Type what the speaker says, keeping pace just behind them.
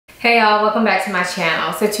Hey y'all, welcome back to my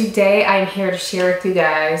channel. So today I'm here to share with you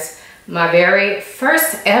guys my very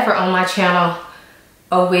first ever on my channel,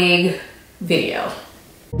 a wig video.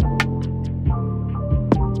 So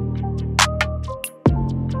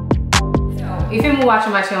if you've been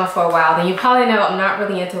watching my channel for a while, then you probably know I'm not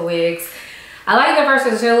really into wigs. I like the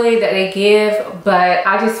versatility that they give, but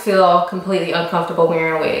I just feel completely uncomfortable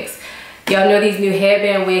wearing wigs. Y'all know these new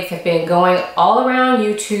headband wigs have been going all around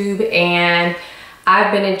YouTube, and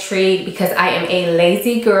I've been intrigued because I am a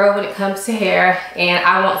lazy girl when it comes to hair, and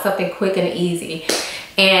I want something quick and easy.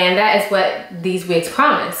 And that is what these wigs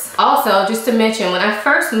promise. Also, just to mention, when I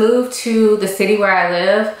first moved to the city where I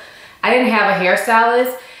live, I didn't have a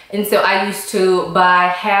hairstylist, and so I used to buy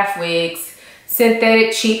half wigs,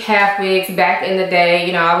 synthetic cheap half wigs back in the day.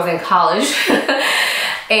 You know, I was in college.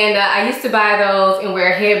 And I used to buy those and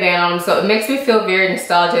wear a headband on them, so it makes me feel very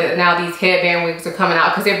nostalgic that now these headband wigs are coming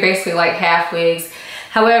out because they're basically like half wigs.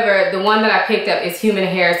 However, the one that I picked up is human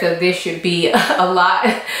hair, so this should be a lot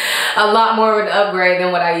more of an upgrade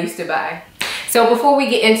than what I used to buy. So before we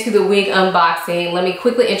get into the wig unboxing, let me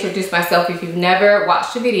quickly introduce myself if you've never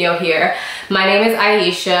watched a video here. My name is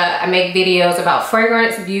Ayesha. I make videos about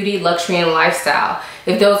fragrance, beauty, luxury, and lifestyle.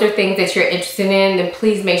 If those are things that you're interested in, then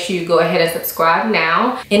please make sure you go ahead and subscribe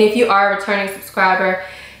now. And if you are a returning subscriber,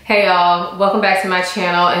 hey y'all, welcome back to my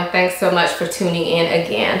channel, and thanks so much for tuning in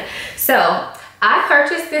again. So I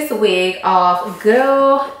purchased this wig off good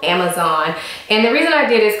old Amazon, and the reason I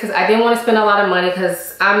did is because I didn't want to spend a lot of money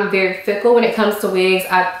because I'm very fickle when it comes to wigs.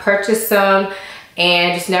 I purchased some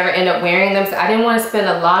and just never end up wearing them, so I didn't want to spend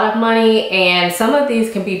a lot of money, and some of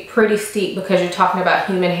these can be pretty steep because you're talking about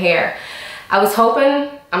human hair. I was hoping,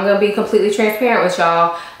 I'm going to be completely transparent with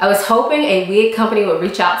y'all, I was hoping a wig company would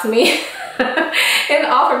reach out to me and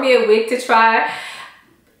offer me a wig to try.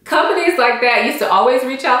 Companies like that used to always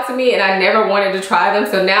reach out to me, and I never wanted to try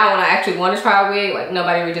them. So now when I actually want to try a wig, like,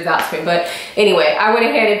 nobody reaches out to me. But anyway, I went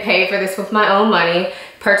ahead and paid for this with my own money,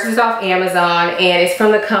 purchased it off Amazon, and it's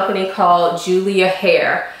from the company called Julia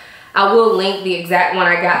Hair. I will link the exact one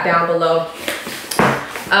I got down below.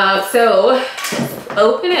 So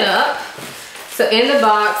open it up. So in the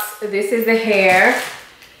box, this is the hair.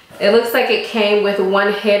 It looks like it came with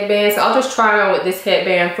one headband, so I'll just try on with this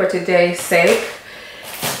headband for today's sake.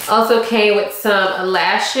 Also came with some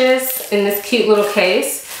lashes in this cute little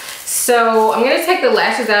case. So I'm gonna take the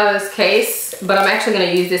lashes out of this case, but I'm actually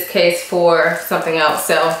gonna use this case for something else.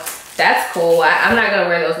 So that's cool. I'm not gonna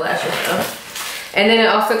wear those lashes though. And then it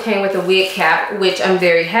also came with a wig cap, which I'm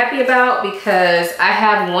very happy about because I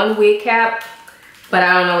have one wig cap, but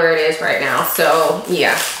I don't know where it is right now. So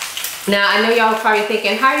yeah. Now I know y'all are probably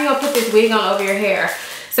thinking, how are you gonna put this wig on over your hair?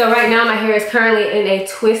 So right now my hair is currently in a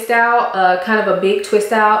twist out, kind of a big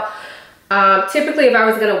twist out. Typically if I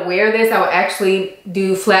was gonna wear this, I would actually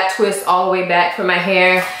do flat twists all the way back for my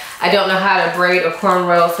hair. I don't know how to braid or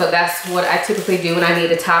cornrow, so that's what I typically do when I need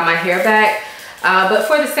to tie my hair back. But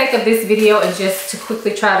for the sake of this video and just to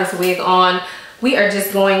quickly try this wig on, we are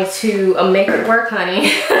just going to make it work, honey.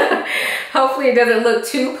 Hopefully it doesn't look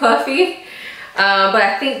too puffy. But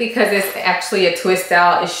I think because it's actually a twist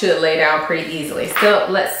out, it should lay down pretty easily. So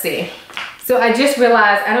let's see. So I just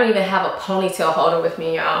realized I don't even have a ponytail holder with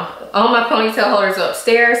me, y'all. All my ponytail holders are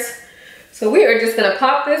upstairs. So we are just gonna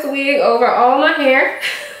pop this wig over all my hair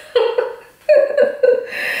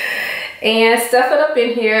and stuff it up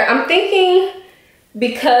in here. I'm thinking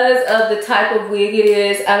because of the type of wig it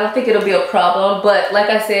is, I don't think it'll be a problem. But like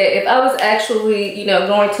I said, if I was actually, you know,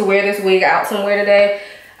 going to wear this wig out somewhere today,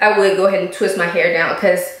 I would go ahead and twist my hair down,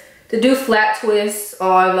 because to do flat twists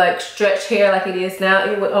on like stretched hair like it is now,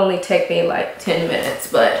 it would only take me like 10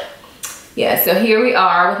 minutes. But yeah, so here we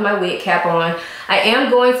are with my wig cap on. I am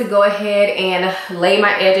going to go ahead and lay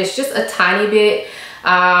my edges just a tiny bit,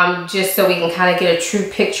 just so we can kind of get a true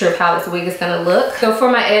picture of how this wig is gonna look. So for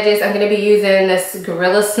my edges, I'm gonna be using this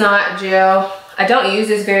Gorilla Snot gel. I don't use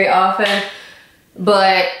this very often,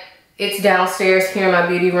 but it's downstairs here in my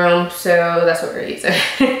beauty room, so that's what we're using.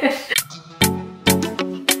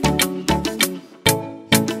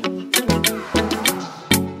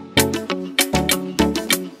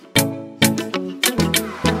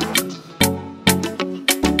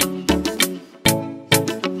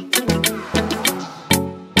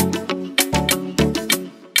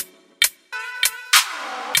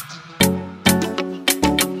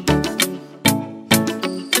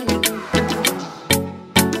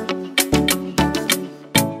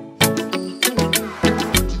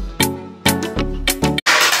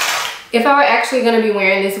 If I were actually going to be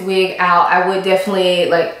wearing this wig out, I would definitely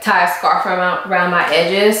like tie a scarf around my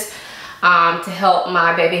edges. to help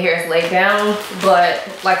my baby hairs lay down. But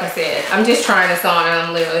like I said, I'm just trying this on and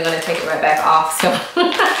I'm literally gonna take it right back off. So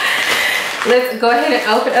let's go ahead and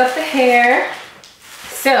open up the hair.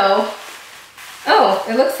 So, oh,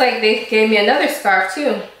 it looks like they gave me another scarf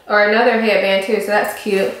too, or another headband too, so that's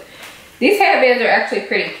cute. These headbands are actually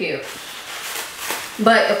pretty cute.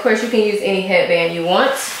 But of course you can use any headband you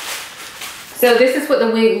want. So this is what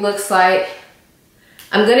the wig looks like.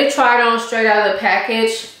 I'm gonna try it on straight out of the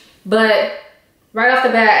package, but right off the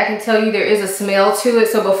bat I can tell you there is a smell to it.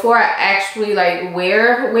 So before I actually like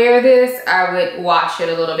wear this, I would wash it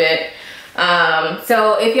a little bit.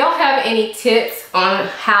 So if y'all have any tips on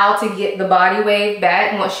how to get the body wave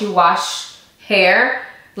back once you wash hair,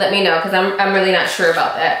 let me know, because I'm really not sure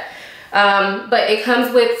about that. But it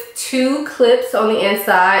comes with 2 clips on the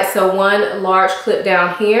inside. So one large clip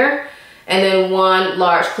down here and then one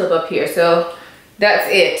large clip up here. So that's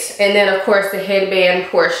it. And then of course the headband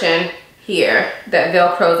portion here that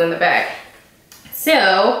velcros in the back.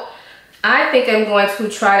 So I think I'm going to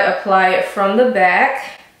try to apply it from the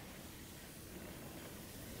back.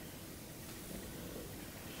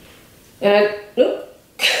 And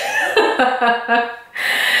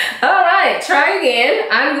all right, try again.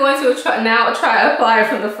 I'm going to try to apply it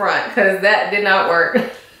from the front because that did not work.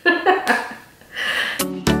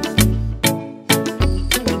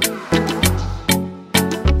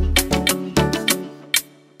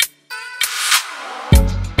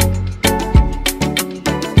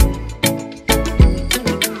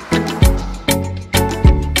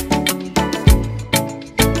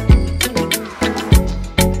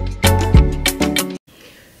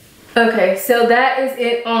 Okay, so that is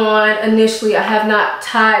it on initially. I have not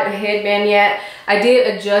tied the headband yet. I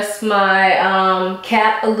did adjust my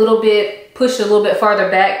cap a little bit, push it a little bit farther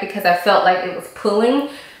back because I felt like it was pulling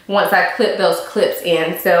once I clipped those clips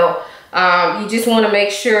in. So you just want to make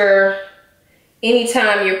sure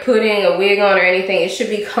anytime you're putting a wig on or anything, it should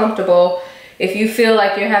be comfortable. If you feel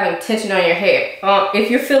like you're having tension on your hair, if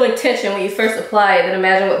you're feeling tension when you first apply it, then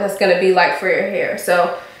imagine what that's going to be like for your hair.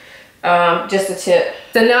 So just a tip.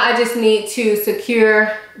 So now I just need to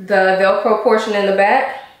secure the Velcro portion in the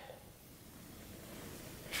back.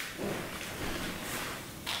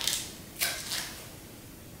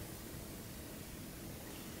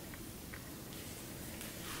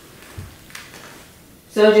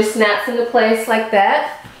 So it just snaps into place like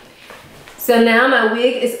that. So now my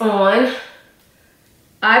wig is on.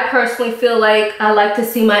 I personally feel like I like to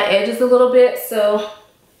see my edges a little bit. So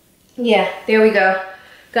yeah, there we go.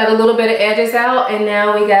 Got a little bit of edges out, and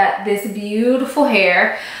now we got this beautiful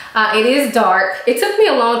hair. It is dark. It took me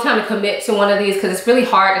a long time to commit to one of these because it's really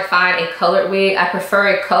hard to find a colored wig. I prefer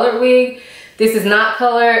a colored wig. This is not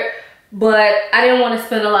colored, but I didn't want to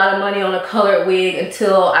spend a lot of money on a colored wig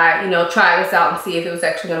until I, try this out and see if it was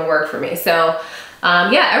actually going to work for me. So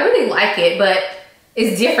yeah, I really like it, but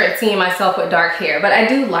it's different seeing myself with dark hair, but I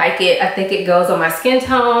do like it. I think it goes on my skin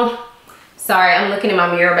tone. Sorry, I'm looking in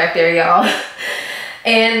my mirror back there, y'all.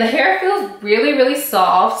 And the hair feels really, really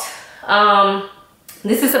soft.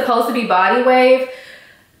 This is supposed to be body wave.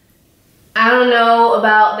 I don't know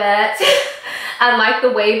about that. I like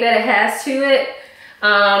the wave that it has to it.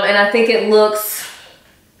 And I think it looks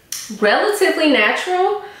relatively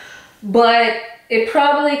natural, but it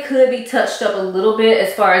probably could be touched up a little bit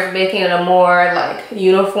as far as making it a more like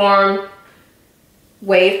uniform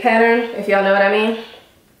wave pattern, if y'all know what I mean.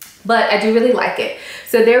 But I do really like it.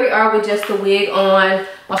 So there we are with just the wig on.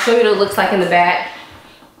 I'll show you what it looks like in the back.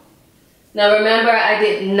 Now remember, I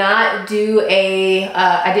did not do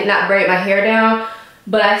I did not braid my hair down,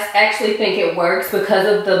 but I actually think it works because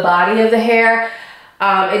of the body of the hair.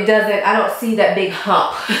 I don't see that big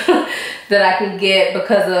hump that I can get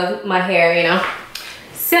because of my hair,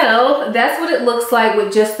 So that's what it looks like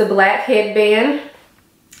with just the black headband.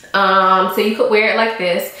 So you could wear it like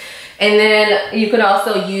this. And then you could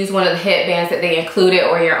also use one of the headbands that they included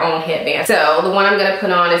or your own headband. So the one I'm going to put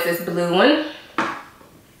on is this blue one.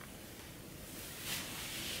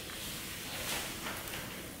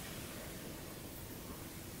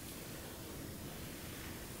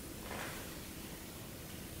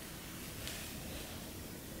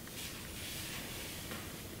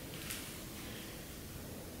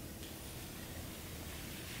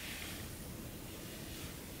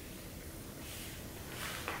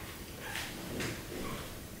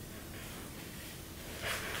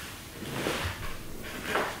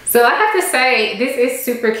 So I have to say, this is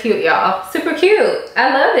super cute, y'all. Super cute.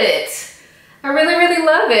 I love it. I really, really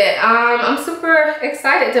love it. I'm super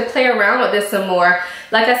excited to play around with this some more.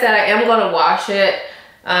 Like I said, I am going to wash it.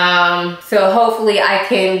 So hopefully I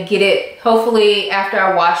can get it. Hopefully after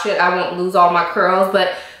I wash it, I won't lose all my curls.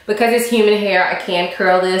 But because it's human hair, I can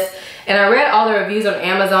curl this. And I read all the reviews on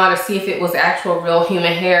Amazon to see if it was actual real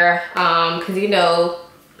human hair, because you know,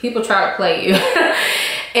 people try to play you.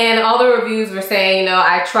 And all the reviews were saying, you know,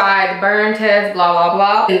 I tried the burn test, blah, blah,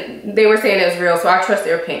 blah. And they were saying it was real, so I trust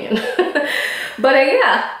their opinion. But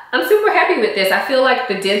yeah, I'm super happy with this. I feel like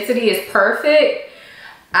the density is perfect.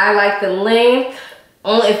 I like the length.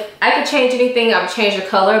 Only if I could change anything, I would change the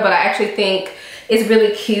color, but I actually think it's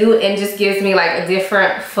really cute and just gives me like a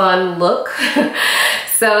different fun look.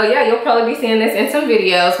 So yeah, you'll probably be seeing this in some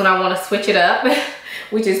videos when I want to switch it up,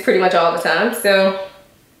 which is pretty much all the time. So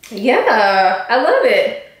yeah, I love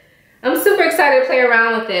it. I'm super excited to play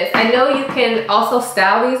around with this. I know you can also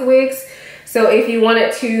style these wigs. So if you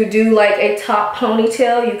wanted to do like a top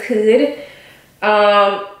ponytail, you could.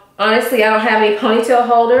 Honestly, I don't have any ponytail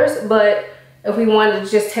holders, but if we wanted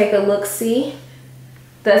to just take a look-see,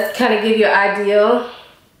 that's kind of give you an idea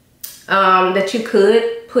that you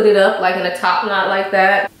could put it up like in a top knot like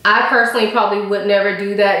that. I personally probably would never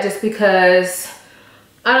do that just because,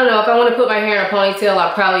 I don't know, if I want to put my hair in a ponytail,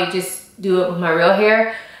 I'll probably just do it with my real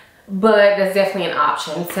hair. But that's definitely an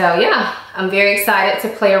option. So yeah, I'm very excited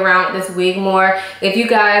to play around with this wig more. If you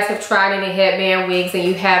guys have tried any headband wigs and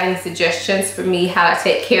you have any suggestions for me how to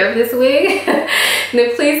take care of this wig,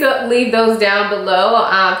 then please leave those down below.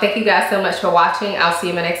 Thank you guys so much for watching. I'll see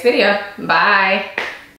you in my next video. Bye.